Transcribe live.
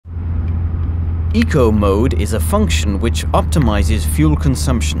Eco mode is a function which optimizes fuel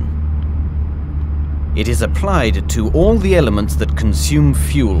consumption. It is applied to all the elements that consume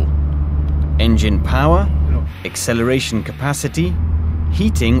fuel: engine power, acceleration capacity,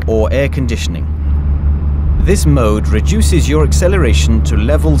 heating or air conditioning. This mode reduces your acceleration to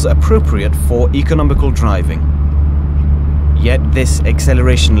levels appropriate for economical driving. Yet this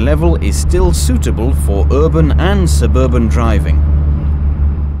acceleration level is still suitable for urban and suburban driving.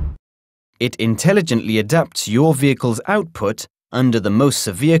 It intelligently adapts your vehicle's output under the most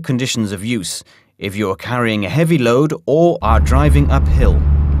severe conditions of use, if you are carrying a heavy load or are driving uphill.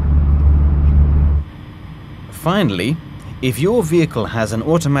 Finally, if your vehicle has an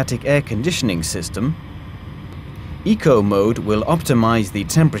automatic air conditioning system, Eco mode will optimize the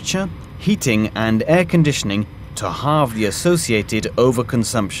temperature, heating and air conditioning to halve the associated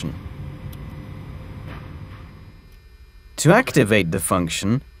overconsumption. To activate the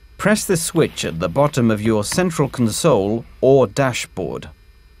function, press the switch at the bottom of your central console or dashboard.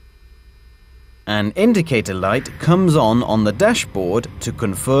 An indicator light comes on the dashboard to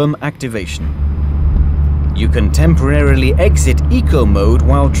confirm activation. You can temporarily exit Eco mode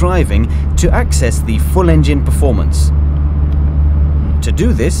while driving to access the full engine performance. To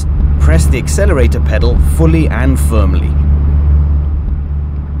do this, press the accelerator pedal fully and firmly.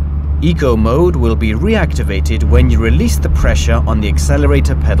 Eco mode will be reactivated when you release the pressure on the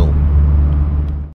accelerator pedal.